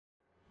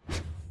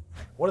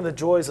One of the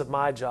joys of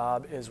my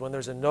job is when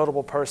there's a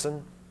notable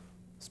person,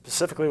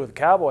 specifically with a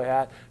cowboy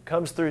hat,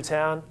 comes through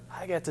town,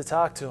 I get to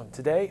talk to him.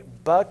 Today,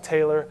 Buck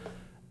Taylor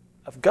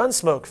of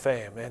Gunsmoke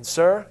fame. And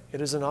sir,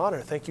 it is an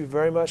honor. Thank you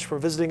very much for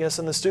visiting us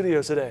in the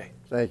studio today.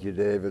 Thank you,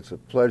 Dave. It's a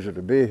pleasure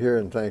to be here,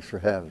 and thanks for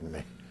having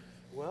me.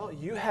 Well,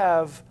 you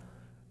have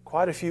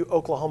quite a few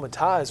Oklahoma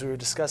ties. We were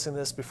discussing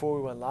this before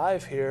we went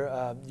live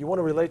here. You want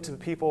to relate to the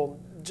people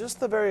just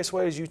the various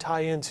ways you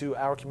tie into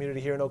our community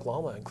here in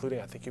Oklahoma,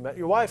 including I think you met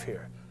your wife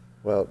here.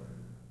 Well,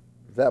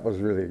 that was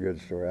really a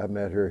good story. I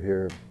met her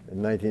here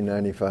in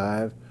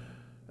 1995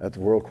 at the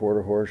World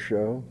Quarter Horse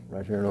Show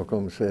right here in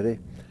Oklahoma City,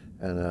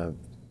 and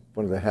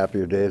one of the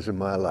happier days of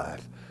my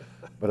life.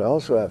 But I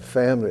also have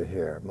family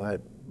here.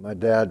 My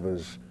dad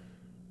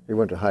he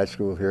went to high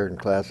school here in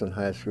Classen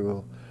High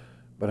School,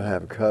 but I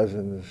have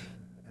cousins,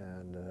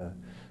 and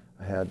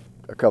I had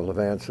a couple of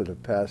aunts that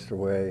have passed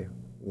away.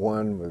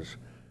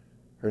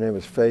 Her name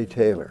was Faye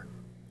Taylor,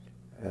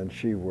 and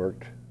she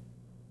worked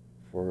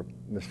for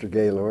Mr.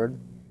 Gaylord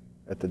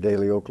at the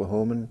Daily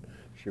Oklahoman.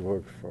 She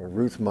worked for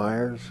Ruth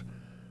Myers,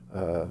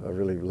 a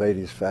really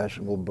ladies'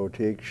 fashionable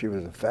boutique. She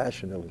was a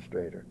fashion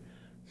illustrator.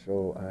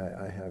 So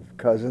I have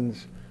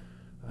cousins,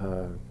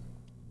 the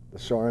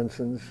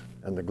Sorensens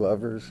and the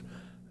Glovers,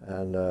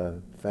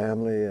 and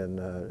family, and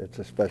it's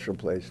a special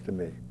place to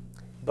me.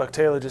 Buck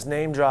Taylor just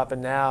name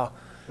dropping now.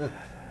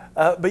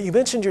 But you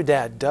mentioned your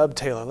dad, Dub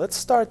Taylor. Let's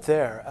start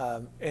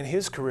there in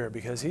his career,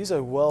 because he's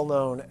a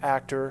well-known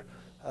actor,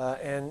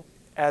 and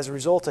as a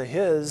result of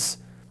his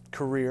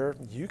career,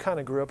 you kind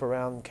of grew up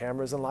around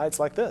cameras and lights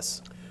like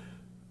this.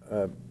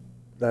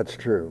 That's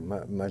true.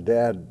 My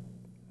dad,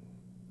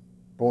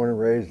 born and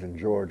raised in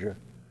Georgia,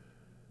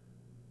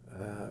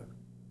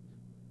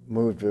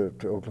 moved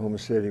to Oklahoma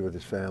City with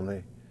his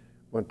family,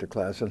 went to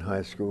Classen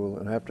High School,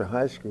 and after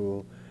high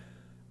school,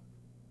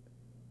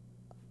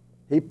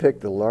 he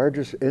picked the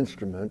largest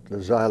instrument,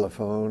 the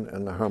xylophone,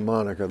 and the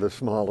harmonica, the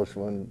smallest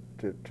one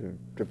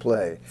to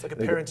play. It's like a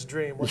parent's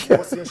dream. What's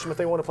the instrument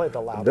they want to play?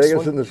 The loudest biggest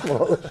one? and the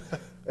smallest.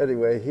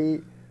 Anyway,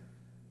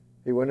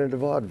 he went into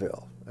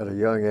vaudeville at a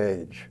young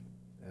age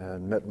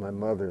and met my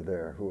mother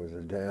there, who was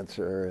a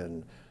dancer,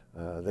 and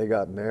they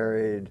got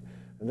married.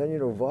 And then, you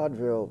know,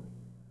 vaudeville,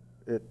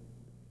 it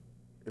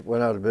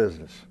went out of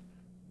business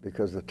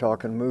because the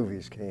talking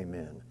movies came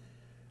in.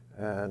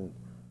 And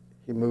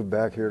he moved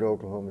back here to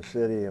Oklahoma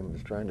City and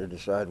was trying to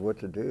decide what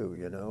to do,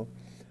 you know.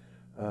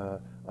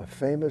 A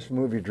famous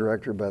movie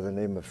director by the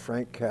name of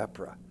Frank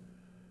Capra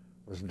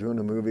was doing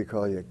a movie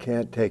called You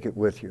Can't Take It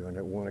With You, and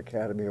it won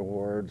Academy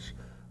Awards.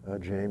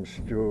 James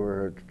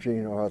Stewart,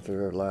 Gene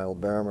Arthur, Lyle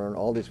Barrymore, and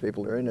all these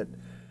people are in it.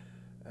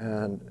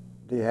 And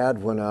the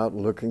ad went out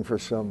looking for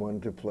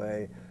someone to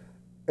play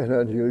an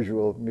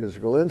unusual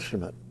musical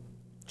instrument.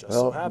 Just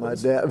so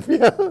happens.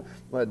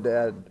 My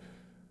dad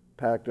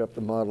packed up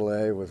the Model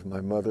A with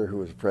my mother, who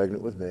was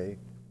pregnant with me,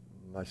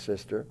 my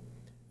sister,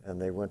 and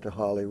they went to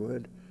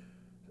Hollywood,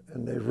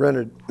 and they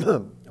rented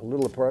a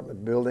little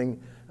apartment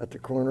building at the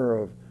corner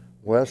of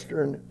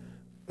Western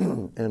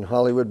and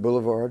Hollywood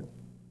Boulevard.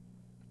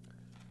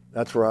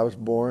 That's where I was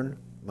born.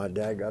 My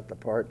dad got the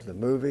part to the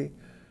movie,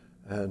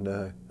 and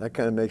that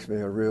kind of makes me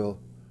a real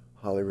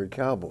Hollywood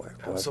cowboy.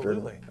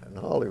 Absolutely. Western and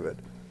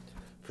Hollywood.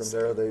 From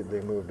there,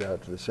 they moved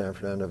out to the San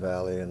Fernando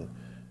Valley, and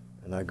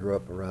I grew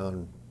up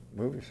around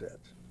movie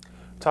sets.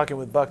 Talking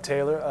with Buck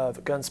Taylor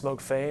of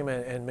Gunsmoke fame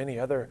and many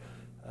other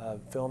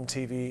film,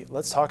 TV.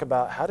 Let's talk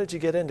about, how did you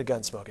get into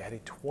Gunsmoke? It had a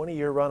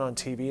 20-year run on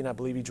TV, and I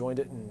believe you joined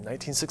it in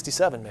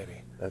 1967,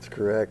 maybe. That's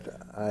correct.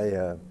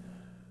 I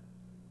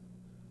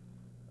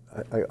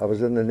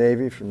was in the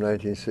Navy from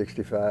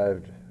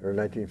 1965 or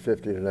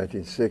 1950 to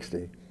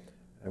 1960,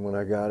 and when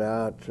I got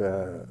out,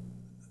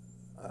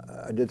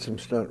 I did some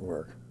stunt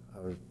work. I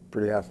was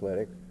pretty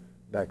athletic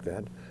back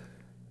then,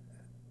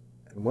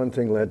 and one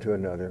thing led to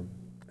another.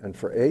 And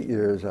for 8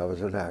 years, I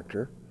was an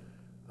actor.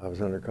 I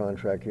was under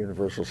contract at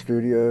Universal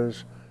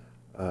Studios.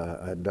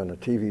 I'd done a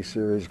TV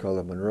series called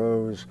The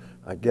Monroes.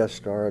 I guest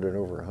starred in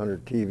over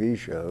 100 TV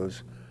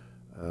shows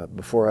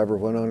before I ever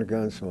went on a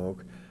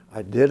Gunsmoke.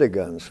 I did a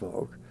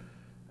Gunsmoke,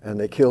 and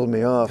they killed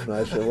me off, and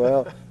I said,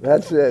 well,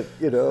 that's it,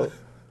 you know.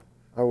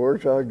 I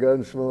worked on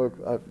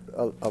Gunsmoke.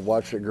 I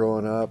watched it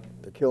growing up.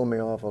 They killed me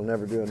off. I'll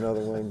never do another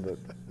one, but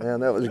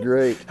man, that was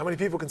great. How many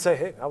people can say,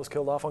 hey, I was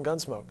killed off on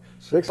Gunsmoke?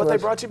 6 but months, they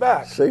brought you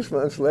back. 6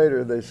 months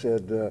later, they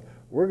said,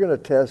 we're going to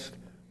test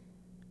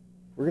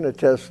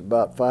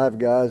about 5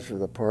 guys for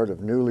the part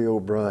of Newly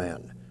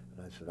O'Brien.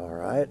 And I said, all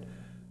right. And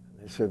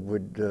they said,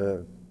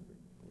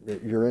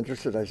 you're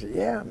interested? I said,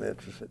 yeah, I'm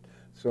interested.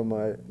 So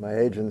my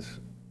agents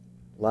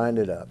lined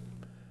it up.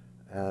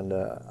 And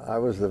I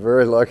was the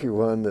very lucky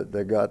one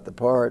that got the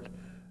part.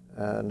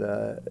 And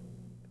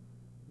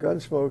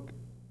Gunsmoke,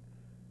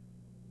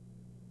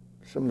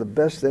 some of the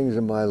best things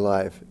in my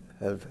life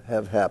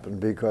have happened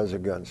because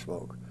of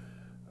Gunsmoke.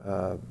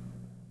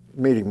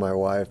 Meeting my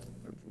wife,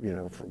 you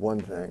know, for one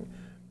thing.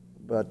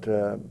 But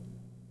the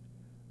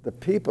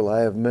people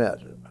I have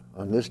met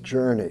on this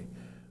journey,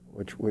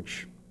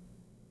 which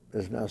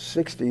is now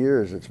 60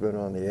 years it's been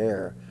on the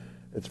air,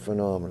 It's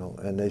phenomenal.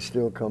 And they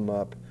still come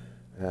up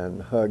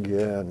and hug you,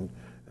 and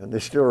they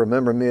still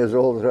remember me as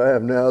old as I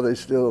am now. They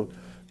still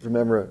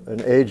remember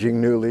an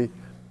aging Newley.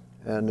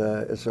 And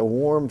it's a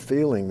warm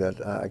feeling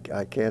that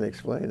I can't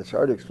explain. It's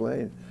hard to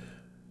explain.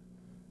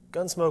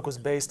 Gunsmoke was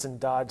based in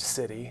Dodge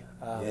City.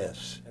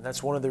 Yes. And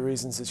that's one of the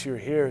reasons that you're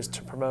here, is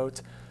to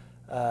promote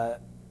a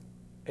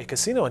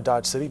casino in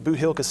Dodge City, Boot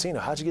Hill Casino.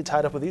 How'd you get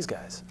tied up with these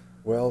guys?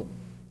 Well,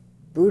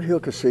 Boot Hill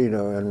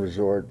Casino and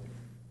Resort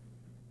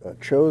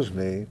chose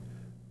me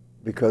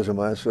because of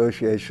my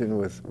association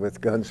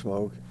with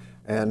Gunsmoke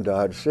and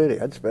Dodge City.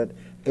 I'd spent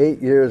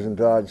 8 years in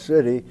Dodge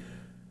City.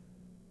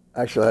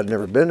 Actually, I'd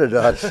never been to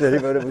Dodge City,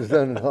 but it was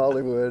done in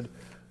Hollywood.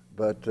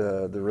 But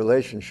the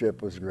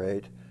relationship was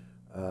great.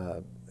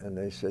 And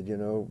they said, you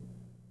know,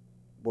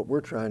 what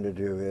we're trying to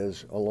do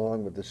is,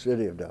 along with the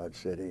city of Dodge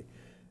City,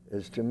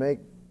 is to make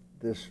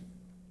this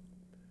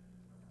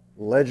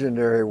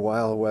legendary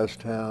Wild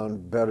West town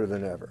better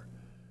than ever.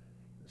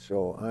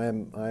 So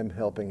I'm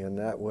helping in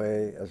that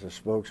way as a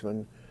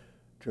spokesman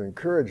to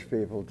encourage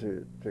people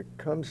to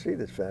come see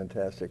this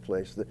fantastic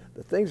place.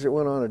 The things that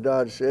went on in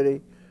Dodge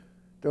City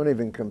don't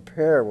even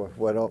compare with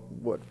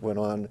what went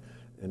on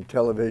in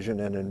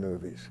television and in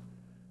movies.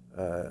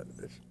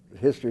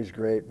 History's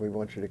great. We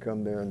want you to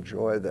come there,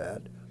 enjoy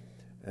that,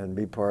 and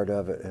be part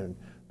of it. And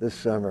this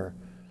summer,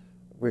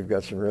 we've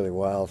got some really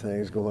wild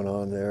things going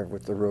on there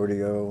with the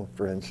rodeo,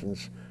 for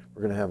instance.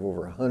 We're going to have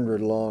over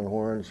 100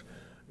 Longhorns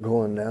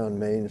going down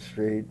Main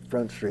Street,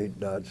 Front Street,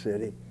 Dodge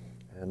City.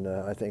 And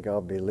I think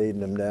I'll be leading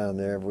them down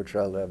there, which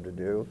I love to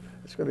do.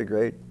 It's going to be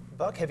great.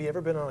 Buck, have you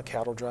ever been on a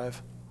cattle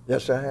drive?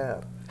 Yes, I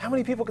have. How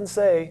many people can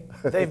say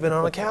they've been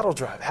on a cattle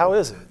drive? How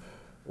is it?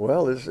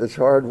 Well, it's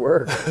hard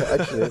work.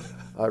 Actually,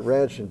 I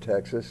ranch in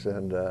Texas,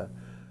 and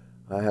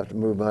I have to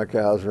move my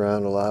cows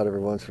around a lot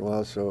every once in a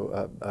while,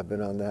 so I've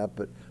been on that.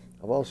 But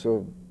I've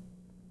also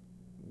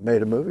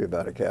made a movie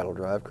about a cattle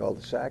drive called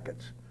The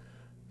Sackets.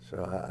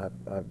 So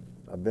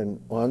I've been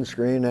on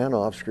screen and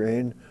off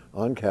screen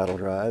on cattle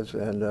drives,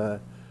 and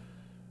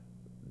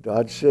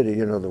Dodge City,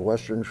 you know, the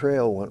Western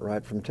Trail went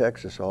right from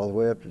Texas all the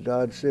way up to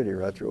Dodge City,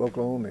 right through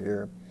Oklahoma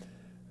here,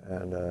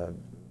 and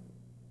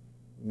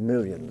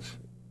millions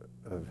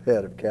of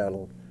head of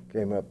cattle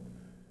came up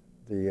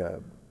the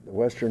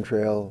Western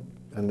Trail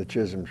and the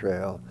Chisholm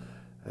Trail,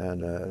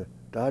 and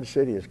Dodge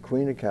City is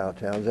queen of cow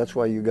towns. That's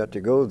why you got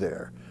to go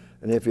there,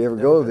 and if you ever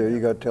go there,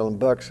 you got to tell them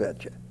Buck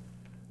sent you.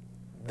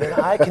 Then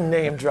I can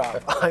name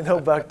drop. I know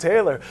Buck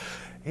Taylor.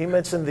 He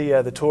mentioned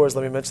the tours.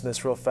 Let me mention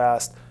this real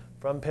fast.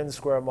 From Penn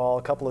Square Mall,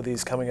 a couple of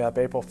these coming up,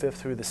 April 5th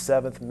through the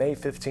 7th, May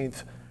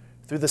 15th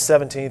through the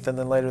 17th, and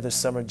then later this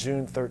summer,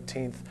 June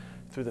 13th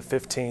through the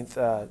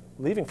 15th,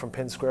 leaving from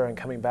Penn Square and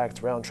coming back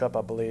to Round Trip,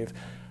 I believe.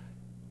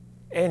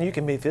 And you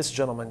can meet this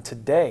gentleman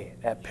today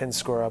at Penn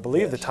Square. I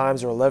believe yes. The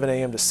times are 11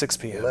 a.m. to 6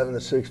 p.m. 11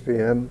 to 6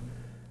 p.m.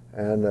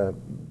 And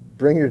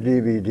bring your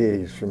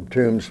DVDs from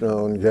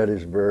Tombstone,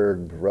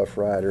 Gettysburg, Rough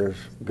Riders,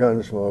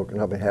 Gunsmoke, and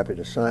I'll be happy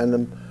to sign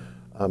them.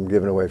 I'm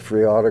giving away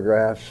free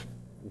autographs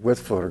with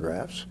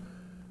photographs.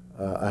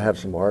 I have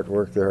some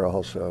artwork there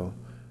also,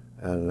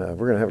 and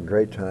we're going to have a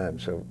great time.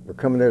 So we're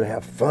coming there to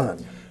have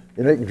fun.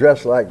 You know, you can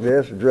dress like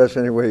this or dress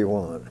any way you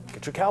want.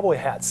 Get your cowboy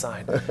hat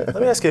signed. Let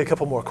me ask you a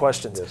couple more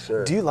questions. Yes,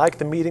 sir. Do you like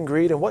the meet and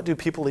greet, and what do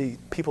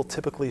people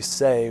typically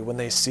say when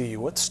they see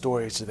you? What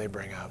stories do they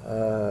bring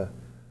up?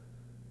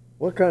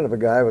 What kind of a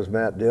guy was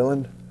Matt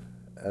Dillon?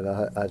 And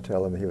I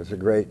tell him he was a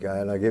great guy,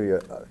 and I'll give you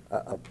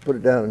I'll put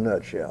it down in a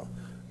nutshell.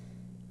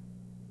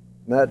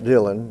 Matt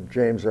Dillon,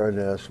 James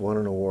Arness, won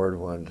an award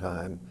one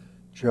time.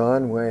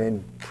 John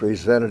Wayne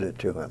presented it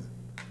to him.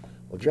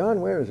 Well, John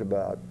Wayne was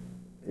about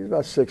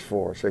 6'4",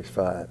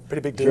 6'5".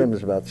 Pretty big dude. Jim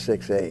was about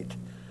 6'8".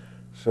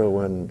 So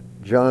when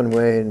John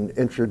Wayne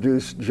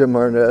introduced Jim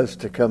Arness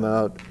to come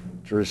out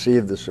to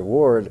receive this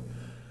award,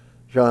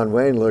 John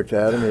Wayne looked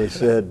at him and he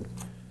said,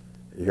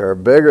 "You're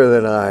bigger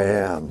than I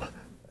am."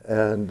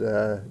 And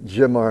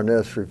Jim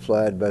Arness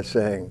replied by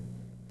saying,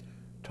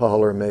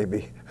 "Taller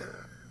maybe."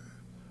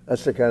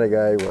 That's the kind of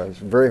guy he was.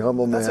 Very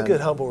humble man. That's a good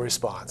humble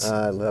response.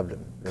 I loved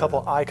him. A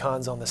couple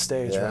icons on the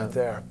stage Yeah. right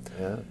there.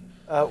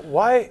 Yeah.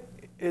 Why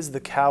is the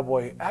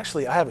Cowboy,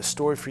 actually I have a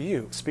story for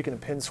you, speaking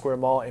of Penn Square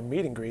Mall and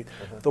meet and greet.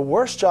 The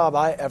worst job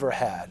I ever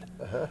had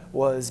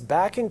was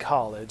back in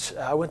college.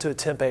 I went to a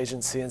temp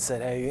agency and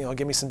said, hey, you know,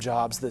 give me some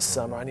jobs this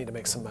summer. I need to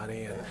make some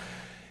money. And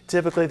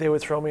typically they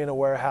would throw me in a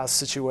warehouse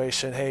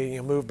situation, hey, you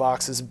know, move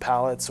boxes and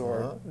pallets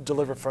or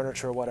deliver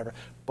furniture or whatever.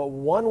 But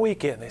one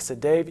weekend they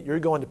said, Dave, you're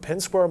going to Penn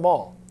Square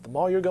Mall, the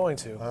mall you're going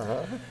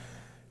to.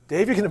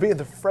 Dave, you're going to be in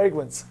the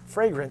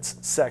fragrance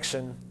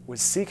section with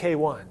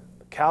CK1,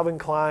 Calvin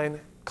Klein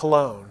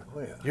cologne. Oh,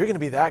 yeah. You're going to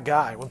be that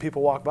guy when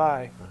people walk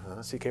by.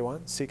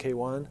 CK1,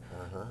 CK1.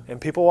 And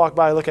people walk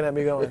by looking at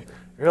me going,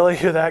 really,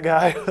 you're that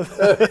guy?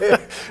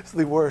 It's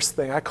the worst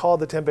thing. I called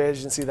the temp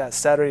agency that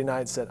Saturday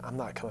night and said, I'm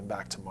not coming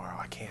back tomorrow.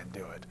 I can't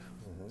do it.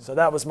 So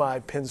that was my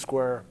Penn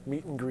Square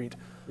meet and greet.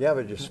 Yeah,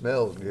 but it just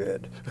smells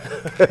good.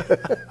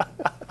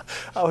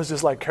 I was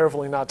just like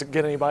carefully not to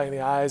get anybody in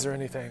the eyes or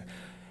anything.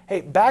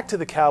 Hey, back to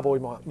the cowboy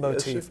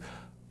motif. Yes,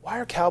 Why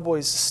are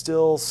cowboys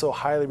still so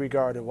highly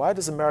regarded? Why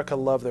does America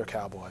love their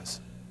cowboys?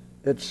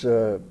 It's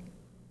the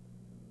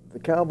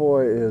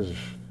cowboy is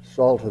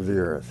salt of the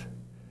earth,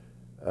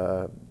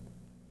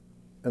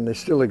 and they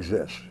still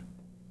exist.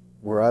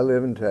 Where I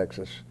live in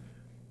Texas,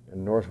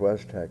 in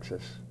northwest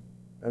Texas,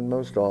 and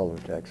most all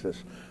of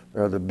Texas,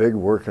 there are the big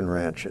working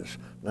ranches.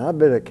 Now, I've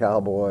been a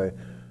cowboy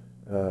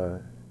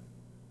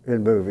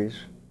in movies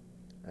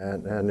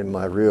and in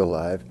my real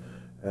life,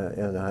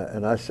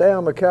 and I say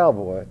I'm a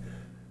cowboy.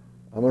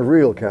 I'm a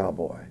real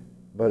cowboy,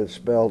 but it's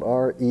spelled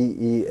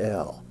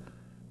R-E-E-L.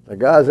 The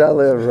guys I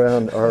live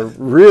around are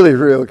really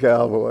real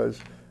cowboys,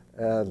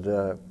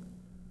 and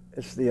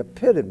it's the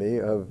epitome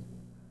of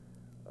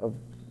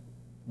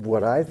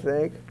what I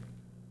think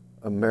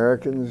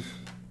Americans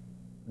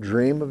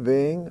dream of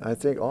being. I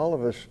think all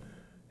of us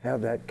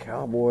have that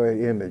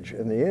cowboy image,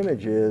 and the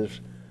image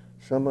is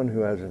someone who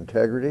has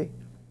integrity,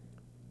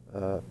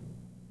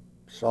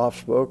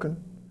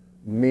 soft-spoken,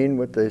 mean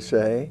what they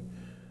say,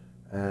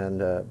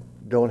 and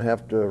don't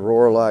have to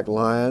roar like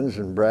lions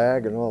and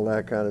brag and all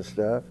that kind of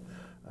stuff.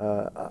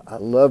 I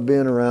love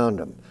being around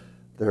them.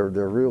 They're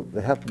real.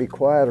 They have to be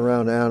quiet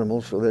around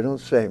animals, so they don't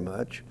say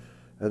much.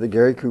 The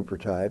Gary Cooper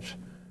types,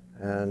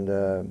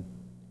 and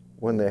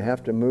when they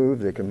have to move,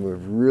 they can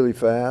move really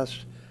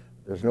fast.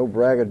 There's no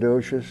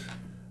braggadocious.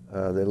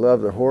 They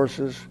love their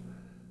horses.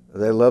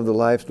 They love the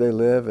life they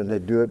live, and they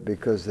do it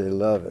because they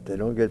love it. They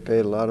don't get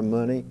paid a lot of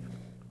money,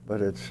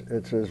 but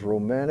it's as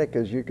romantic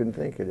as you can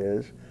think it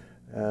is,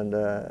 and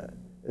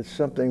it's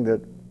something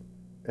that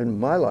in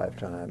my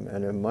lifetime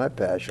and in my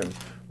passion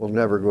will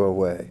never go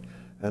away.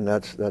 And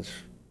that's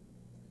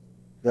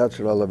what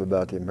I love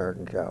about the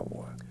American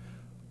cowboy.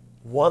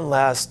 One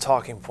last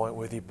talking point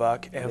with you,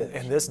 Buck, and, Yes.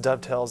 and this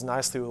dovetails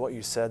nicely with what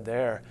you said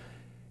there.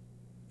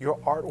 Your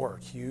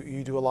artwork,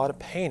 you do a lot of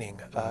painting,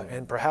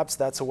 and perhaps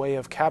that's a way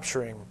of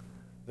capturing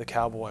the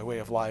cowboy way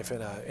of life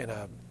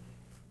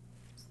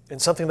in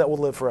something that will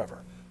live forever.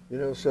 You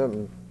know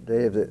something,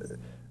 Dave, that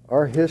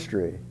our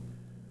history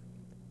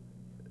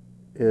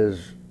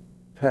is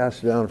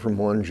passed down from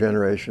one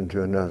generation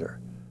to another.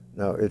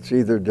 Now, it's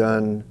either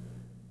done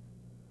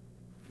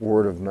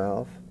word of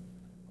mouth,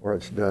 or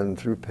it's done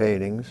through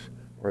paintings,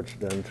 or it's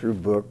done through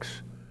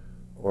books,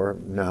 or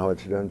now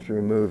it's done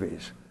through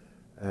movies.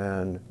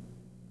 And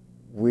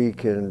we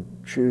can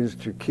choose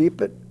to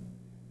keep it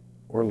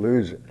or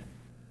lose it.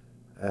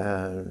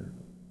 And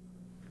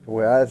the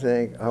way I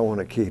think, I want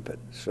to keep it.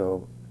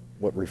 So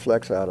what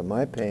reflects out of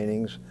my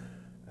paintings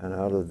and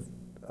out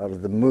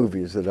of the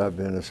movies that I've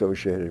been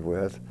associated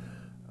with,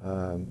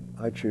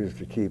 I choose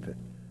to keep it.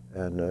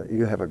 And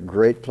you have a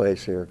great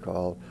place here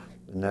called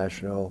the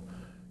National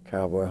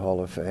Cowboy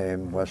Hall of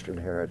Fame, Western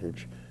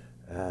Heritage.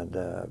 And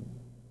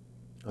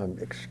I'm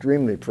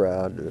extremely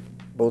proud that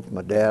both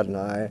my dad and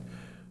I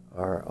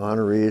are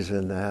honorees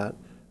in that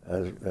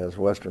as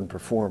Western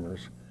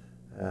performers.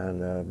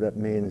 And that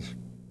means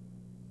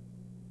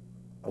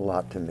a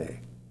lot to me.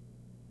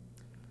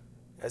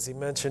 As he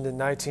mentioned, in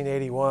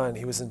 1981,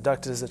 he was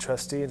inducted as a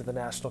trustee into the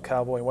National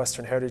Cowboy and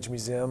Western Heritage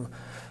Museum,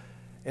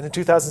 and in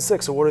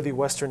 2006 awarded the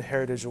Western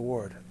Heritage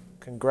Award.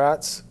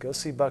 Congrats. Go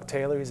see Buck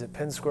Taylor. He's at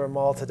Penn Square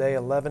Mall today,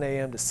 11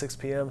 a.m. to 6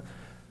 p.m.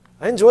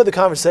 I enjoyed the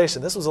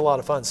conversation. This was a lot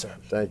of fun, sir.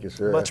 Thank you,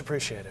 sir. Much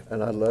appreciated.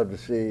 And I'd love to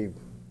see,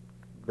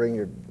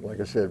 like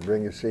I said,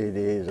 bring your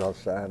CDs. I'll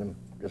sign them.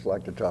 Just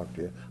like to talk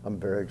to you. I'm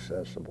very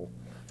accessible.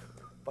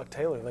 Buck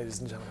Taylor, ladies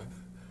and gentlemen.